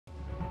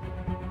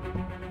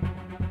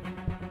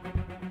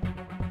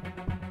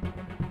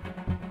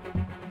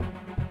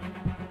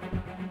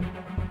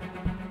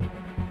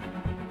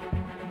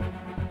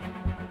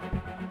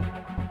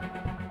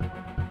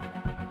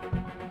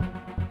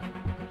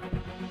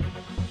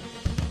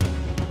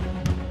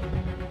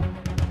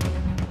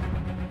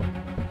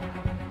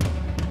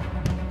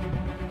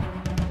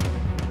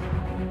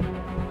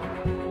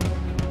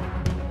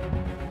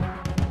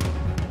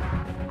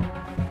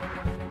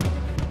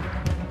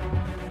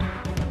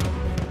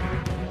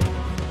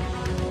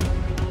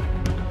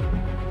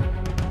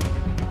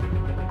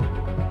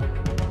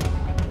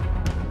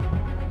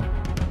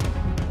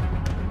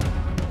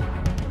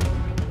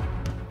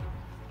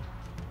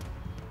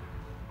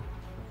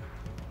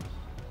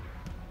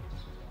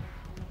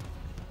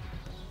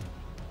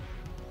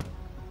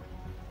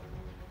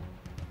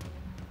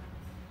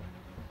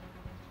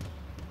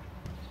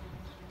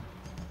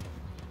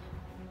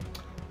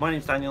My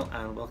name's Daniel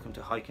and welcome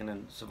to Hiking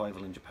and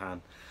Survival in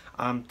Japan.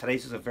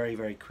 Today's is a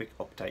very quick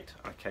update.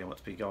 Okay, what's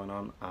been going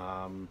on. So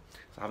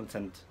I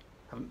haven't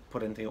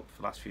put anything up for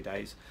the last few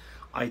days.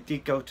 I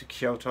did go to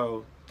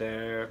Kyoto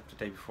there the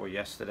day before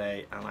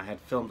yesterday, and I had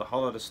filmed a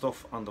whole lot of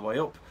stuff on the way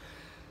up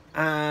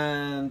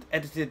and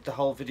edited the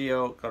whole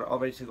video, got it all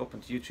ready to go up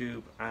onto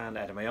YouTube, and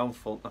out of my own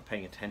fault, not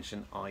paying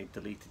attention, I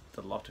deleted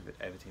a lot of it.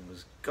 Everything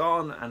was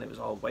gone and it was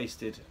all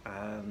wasted,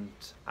 and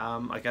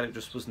I guess it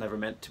just was never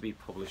meant to be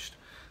published.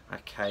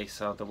 Okay,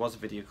 so there was a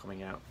video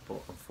coming out,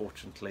 but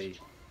unfortunately,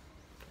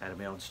 out of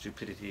my own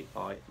stupidity,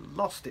 I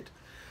lost it.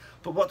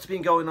 But what's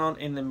been going on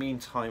in the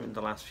meantime in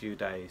the last few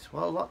days?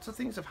 Well, lots of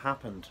things have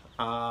happened.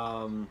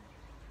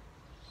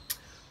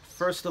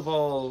 First of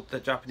all, the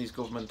Japanese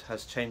government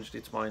has changed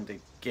its mind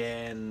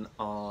again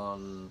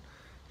on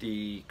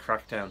the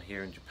crackdown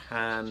here in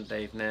Japan.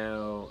 They've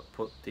now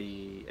put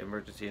the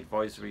emergency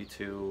advisory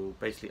to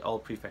basically all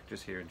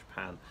prefectures here in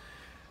Japan,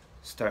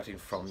 starting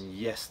from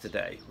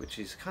yesterday, which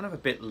is kind of a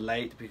bit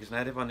late because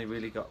now they've only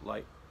really got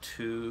like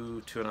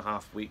two and a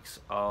half weeks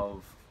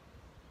of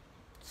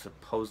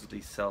supposedly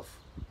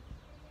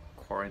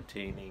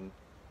self-quarantining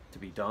to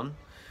be done.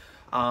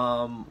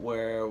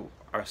 Where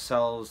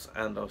ourselves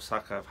and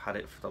Osaka have had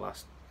it for the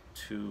last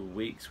 2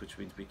 weeks, which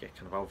means we get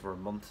kind of over a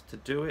month to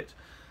do it.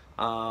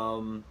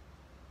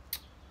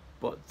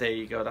 But there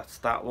you go, that's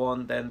that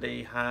one. Then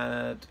they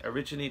had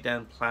originally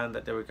then planned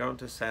that they were going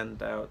to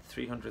send out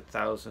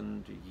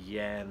 300,000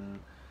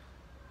 yen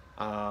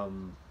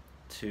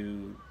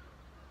to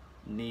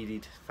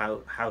needy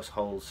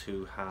households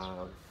who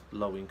have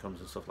low incomes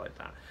and stuff like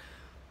that.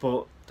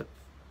 But the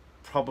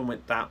problem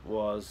with that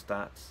was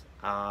that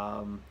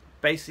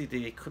basically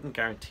they couldn't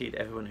guarantee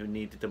that everyone who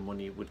needed the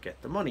money would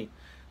get the money.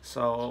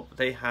 So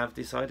they have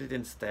decided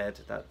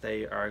instead that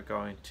they are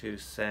going to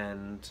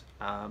send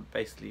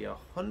basically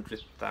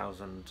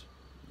 100,000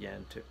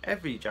 yen to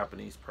every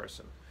Japanese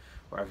person,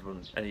 or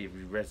any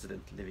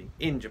resident living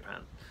in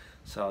Japan.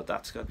 So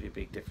that's going to be a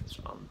big difference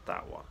on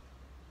that one.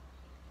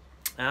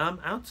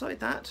 Outside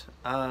that,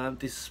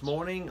 this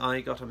morning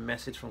I got a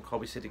message from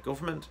Kobe City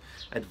government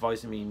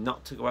advising me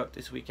not to go out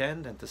this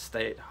weekend and to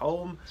stay at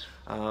home,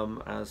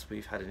 as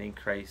we've had an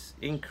increase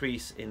in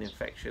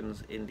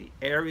infections in the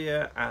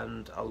area,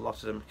 and a lot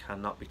of them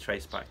cannot be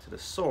traced back to the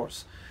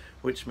source,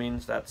 which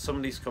means that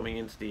somebody's coming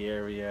into the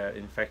area,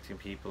 infecting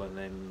people, and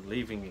then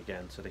leaving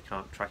again, so they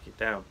can't track it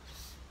down.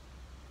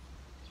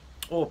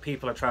 Or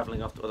people are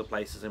travelling off to other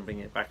places and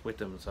bringing it back with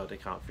them, so they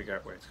can't figure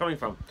out where it's coming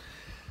from.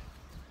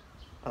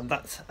 And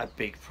that's a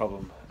big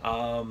problem.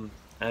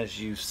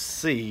 As you've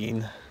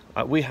seen,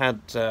 we had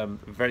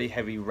very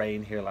heavy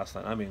rain here last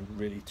night. I mean,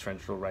 really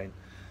torrential rain.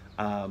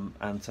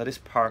 And so this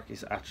park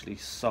is actually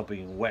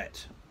sopping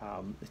wet.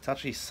 It's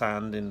actually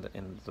sand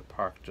in the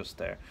park just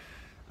there,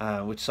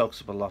 which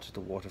soaks up a lot of the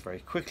water very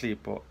quickly,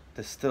 but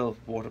there's still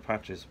water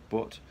patches.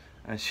 But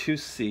as you've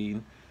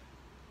seen,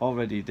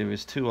 already there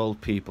is 2 old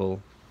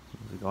people.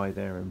 There's a guy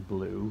there in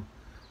blue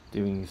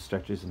doing his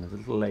stretches, and there's a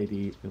little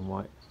lady in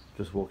white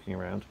just walking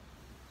around.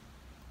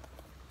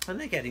 And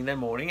they're getting their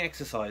morning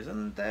exercise,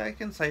 and I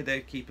can say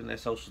they're keeping their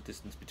social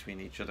distance between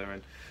each other,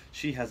 and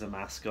she has a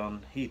mask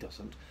on, he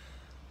doesn't.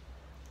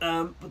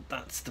 But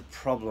that's the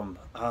problem.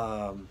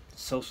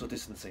 Social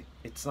distancing,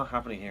 it's not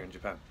happening here in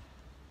Japan.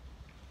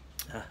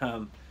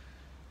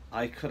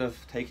 I could have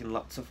taken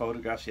lots of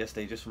photographs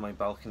yesterday just from my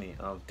balcony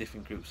of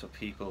different groups of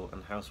people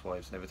and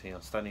housewives and everything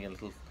else standing in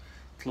little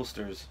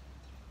clusters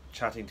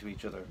chatting to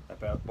each other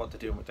about what they're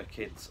doing with their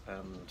kids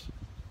and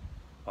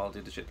all the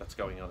other shit that's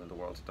going on in the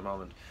world at the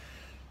moment.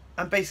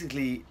 And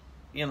basically,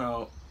 you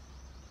know,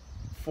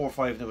 4 or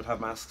 5 of them would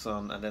have masks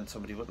on, and then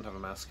somebody wouldn't have a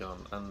mask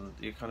on, and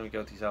you kind of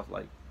go to yourself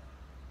like,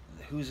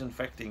 who's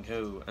infecting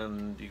who?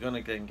 And you're gonna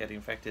get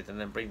infected and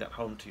then bring that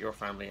home to your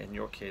family and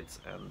your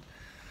kids, and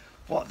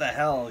what the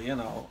hell, you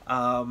know.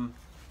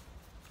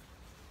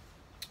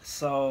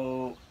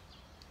 So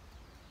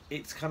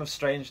it's kind of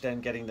strange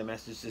then getting the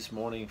message this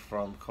morning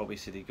from Kobe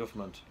City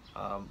government.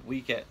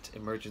 We get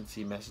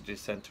emergency messages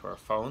sent to our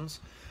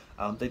phones.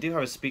 They do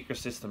have a speaker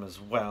system as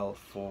well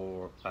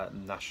for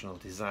national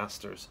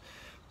disasters,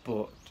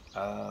 but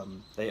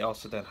they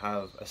also then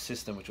have a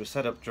system which was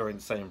set up during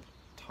the same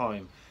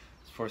time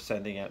for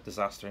sending out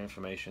disaster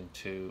information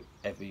to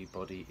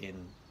everybody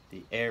in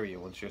the area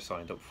once you're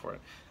signed up for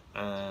it.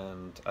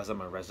 And as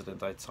I'm a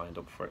resident, I'd signed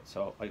up for it,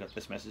 so I got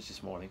this message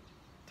this morning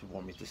to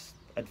warn me, to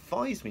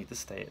advise me to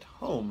stay at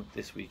home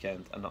this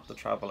weekend and not to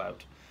travel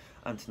out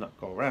and to not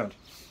go around.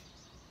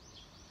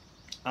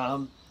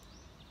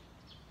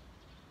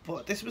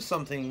 But this was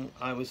something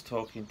I was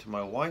talking to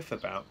my wife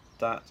about,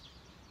 that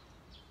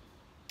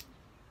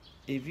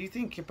if you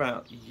think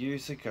about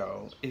years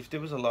ago, if there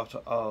was a lot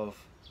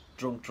of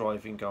drunk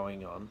driving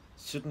going on,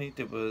 suddenly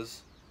there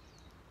was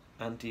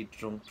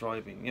anti-drunk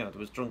driving. You know,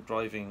 there was drunk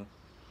driving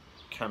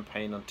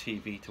campaign on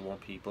TV to warn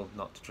people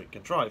not to drink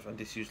and drive, and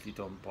this is usually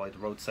done by the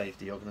road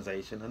safety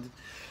organisation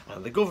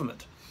and the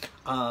government.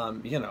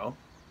 You know,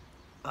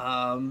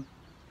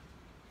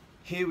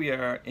 here we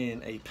are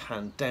in a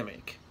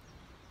pandemic,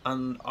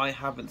 and I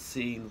haven't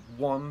seen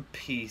one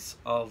piece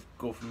of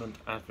government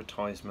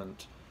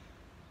advertisement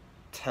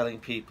telling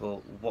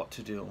people what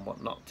to do and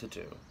what not to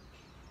do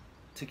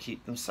to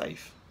keep them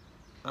safe.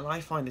 And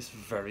I find this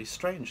very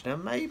strange. Now,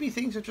 maybe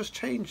things have just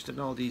changed in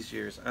all these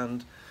years,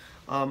 and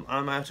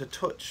I'm out of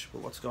touch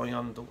with what's going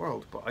on in the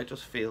world, but I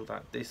just feel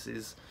that this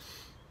is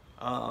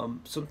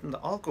something that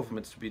all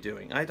governments should be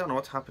doing. I don't know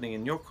what's happening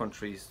in your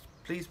countries.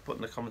 Please put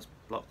in the comments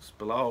box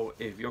below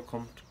if your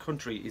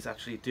country is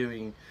actually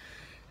doing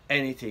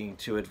anything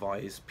to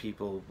advise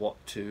people what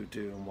to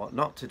do and what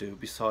not to do,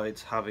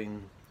 besides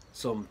having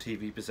some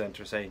TV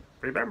presenter saying,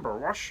 "Remember,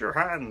 wash your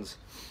hands."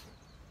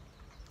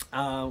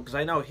 Because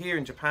I know here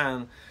in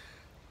Japan,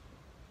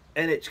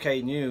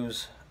 NHK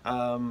News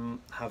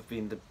have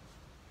been the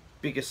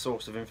biggest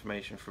source of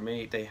information for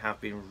me. They have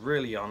been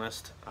really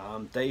honest.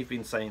 They've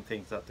been saying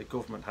things that the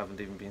government haven't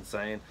even been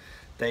saying.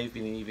 They've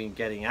been even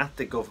getting at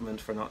the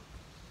government for not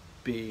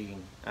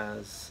being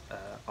as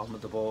on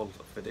the ball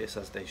for this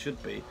as they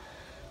should be.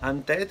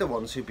 And they're the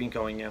ones who've been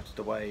going out of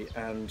the way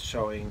and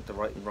showing the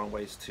right and wrong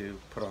ways to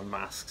put on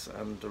masks,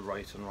 and the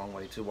right and wrong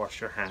way to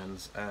wash your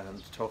hands,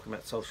 and talking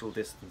about social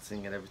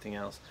distancing and everything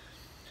else.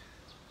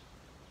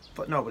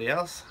 But nobody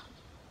else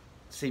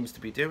seems to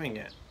be doing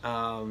it.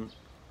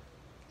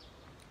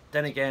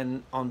 Then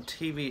again, on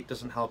TV it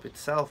doesn't help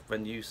itself.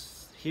 When you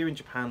here in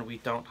Japan, we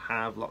don't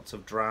have lots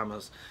of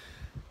dramas,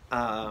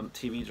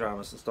 TV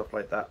dramas and stuff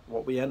like that.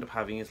 What we end up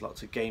having is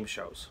lots of game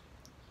shows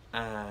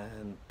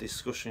and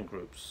discussion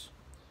groups.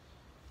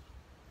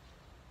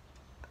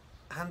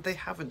 And they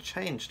haven't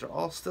changed. They're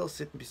all still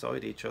sitting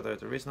beside each other.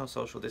 There is no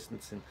social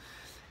distancing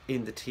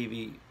in the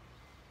TV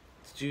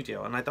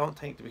studio, and I don't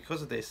think that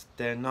because of this,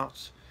 the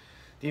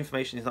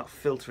information is not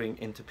filtering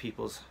into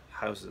people's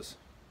houses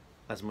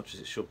as much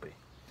as it should be.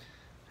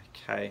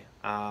 Okay,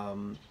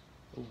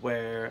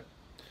 where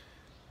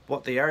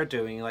what they are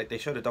doing, like they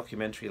showed a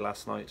documentary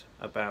last night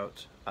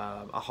about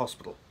a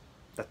hospital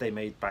that they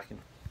made back in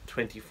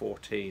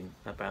 2014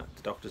 about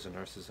the doctors and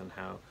nurses and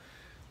how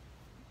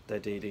they're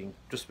dealing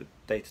just with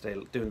day-to-day,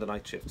 doing the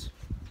night shifts.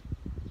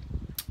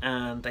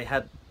 And they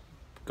had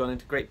gone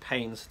into great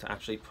pains to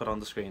actually put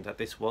on the screen that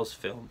this was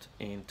filmed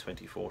in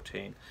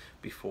 2014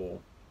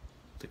 before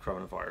the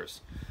coronavirus,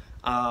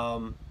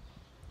 and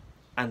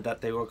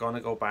that they were going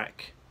to go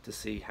back to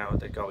see how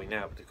they're going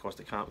now, but of course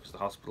they can't because the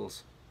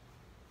hospital's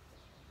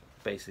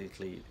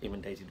basically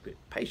inundated with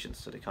patients,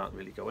 so they can't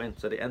really go in.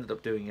 So they ended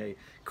up doing a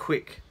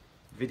quick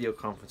video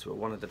conference with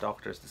one of the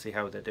doctors to see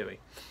how they're doing.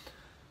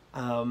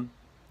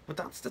 But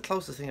that's the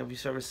closest thing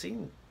I've ever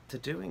seen to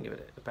doing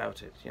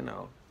about it, you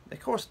know. Of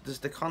course, there's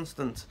the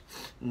constant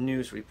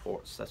news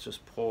reports that's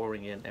just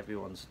pouring in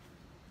everyone's,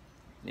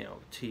 you know,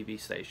 TV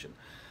station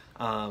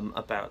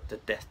about the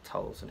death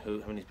tolls and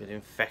how many's been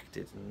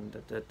infected, and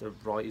the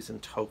rise in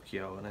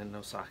Tokyo and in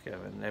Osaka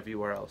and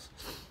everywhere else.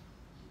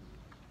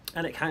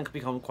 And it can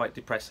become quite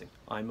depressing.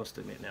 I must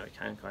admit now, it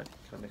can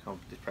become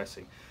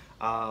depressing.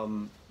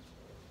 I've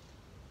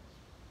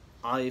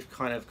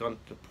kind of gone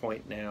to the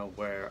point now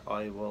where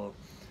I will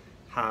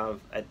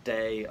have a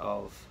day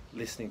of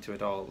listening to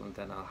it all, and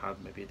then I'll have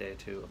maybe a day or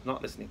two of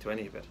not listening to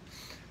any of it,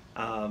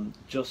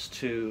 just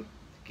to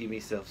give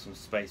myself some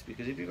space.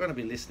 Because if you're going to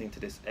be listening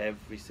to this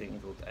every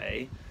single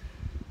day,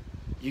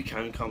 you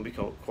can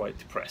become quite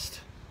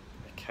depressed.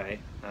 Okay,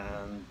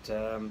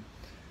 and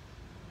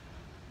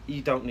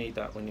you don't need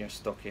that when you're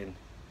stuck in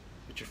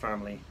with your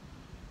family,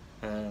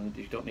 and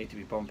you don't need to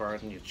be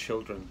bombarding your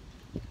children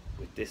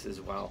with this as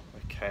well.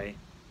 Okay,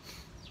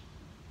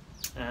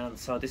 and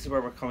so this is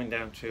where we're coming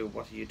down to,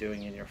 what are you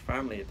doing in your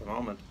family at the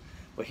moment?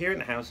 Well, here in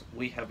the house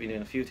we have been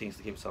doing a few things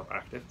to keep ourselves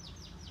active.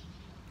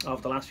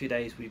 Over the last few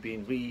days we've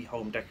been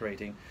home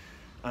decorating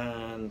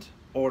and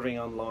ordering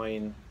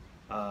online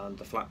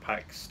the flat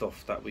pack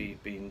stuff that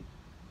we've been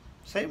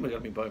saying we're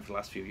going to be buying for the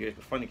last few years,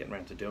 but finally getting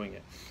around to doing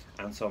it.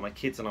 And so my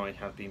kids and I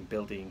have been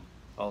building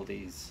all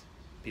these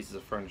pieces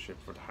of furniture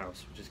for the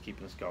house, which is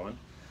keeping us going.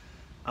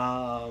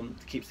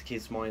 It keeps the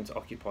kids' minds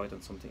occupied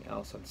on something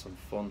else and some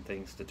fun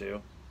things to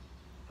do.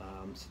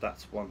 So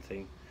that's one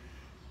thing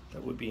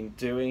that we've been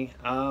doing.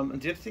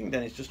 And the other thing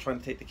then is just trying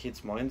to take the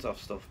kids' minds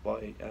off stuff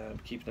by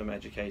keeping them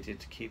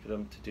educated, keeping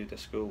them to do their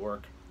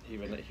schoolwork,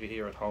 even if you're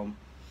here at home.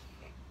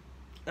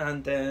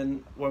 And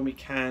then when we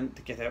can,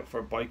 to get out for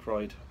a bike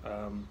ride.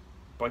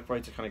 Bike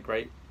rides are kind of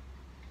great.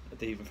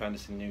 They even found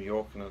this in New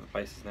York and other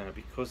places now,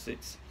 because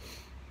it's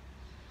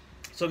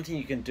something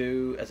you can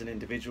do as an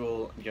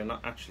individual. You're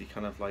not actually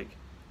kind of like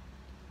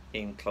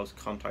in close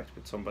contact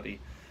with somebody,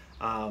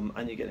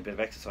 and you get a bit of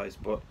exercise.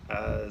 But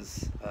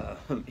as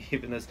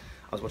even as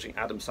I was watching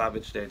Adam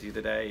Savage there the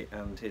other day,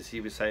 and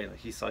he was saying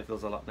he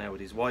cycles a lot now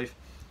with his wife.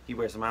 He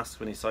wears a mask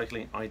when he's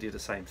cycling. I do the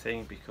same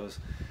thing, because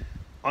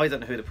I don't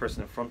know who the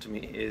person in front of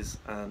me is,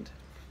 and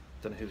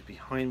don't know who's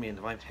behind me, and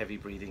if I'm heavy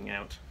breathing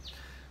out,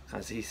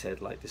 as he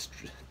said, like this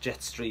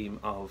jet stream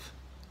of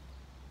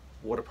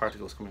water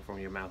particles coming from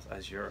your mouth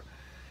as you're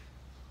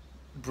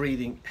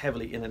breathing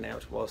heavily in and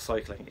out while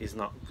cycling, is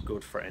not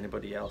good for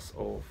anybody else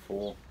or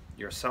for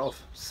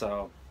yourself.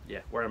 So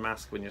yeah, wear a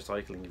mask when you're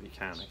cycling if you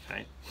can.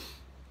 Okay,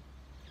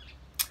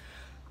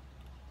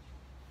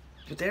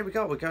 But there we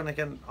go, we're going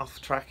again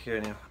off track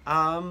here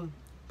now.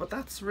 But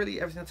that's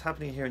really everything that's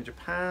happening here in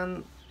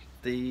Japan.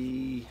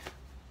 The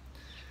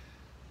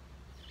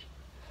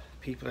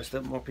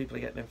more people are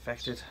getting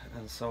infected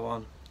and so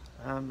on.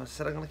 I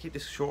said I'm going to keep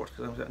this short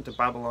because I'm going to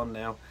babble on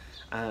now,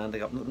 and I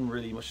got nothing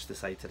really much to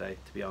say today,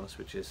 to be honest,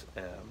 which is,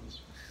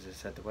 as I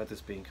said, the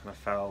weather's been kind of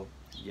foul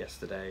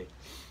yesterday,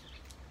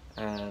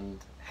 and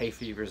hay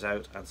fever's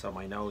out, and so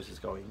my nose is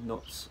going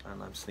nuts,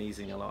 and I'm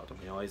sneezing a lot, and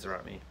my eyes are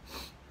at me.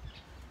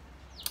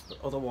 But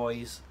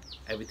otherwise,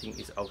 everything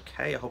is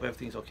okay. I hope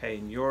everything's okay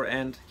in your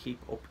end.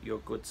 Keep up your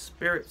good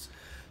spirits.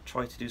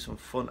 Try to do some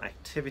fun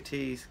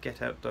activities.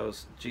 Get out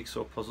those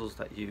jigsaw puzzles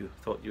that you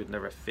thought you would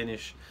never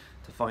finish,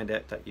 to find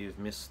out that you've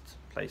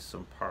misplaced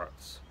some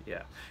parts.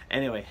 Yeah.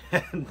 Anyway,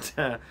 and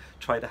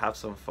try to have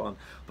some fun.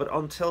 But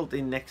until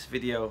the next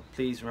video,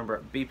 please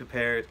remember, be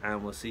prepared,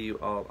 and we'll see you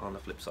all on the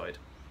flip side.